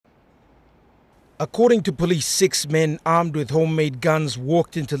According to police, 6 men armed with homemade guns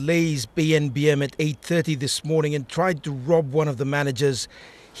walked into Lay's BNBM at 8:30 this morning and tried to rob one of the managers.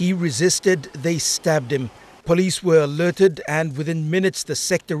 He resisted, they stabbed him. Police were alerted and within minutes the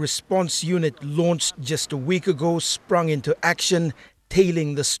sector response unit launched just a week ago sprung into action,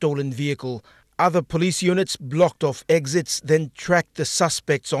 tailing the stolen vehicle. Other police units blocked off exits, then tracked the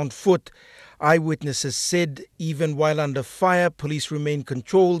suspects on foot. Eyewitnesses said even while under fire, police remained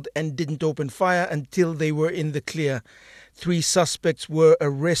controlled and didn't open fire until they were in the clear. 3 suspects were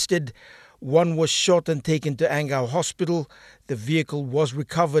arrested. 1 was shot and taken to Angau Hospital. The vehicle was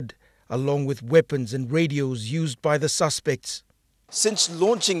recovered, along with weapons and radios used by the suspects. Since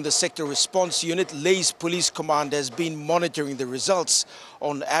launching the sector response unit, Lay's Police Command has been monitoring the results.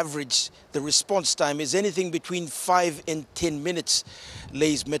 On average, the response time is anything between 5 and 10 minutes.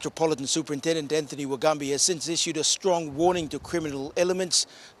 Lay's Metropolitan Superintendent Anthony Wagambi has since issued a strong warning to criminal elements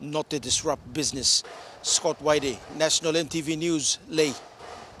not to disrupt business. Scott Waide, National EMTV News, Lay.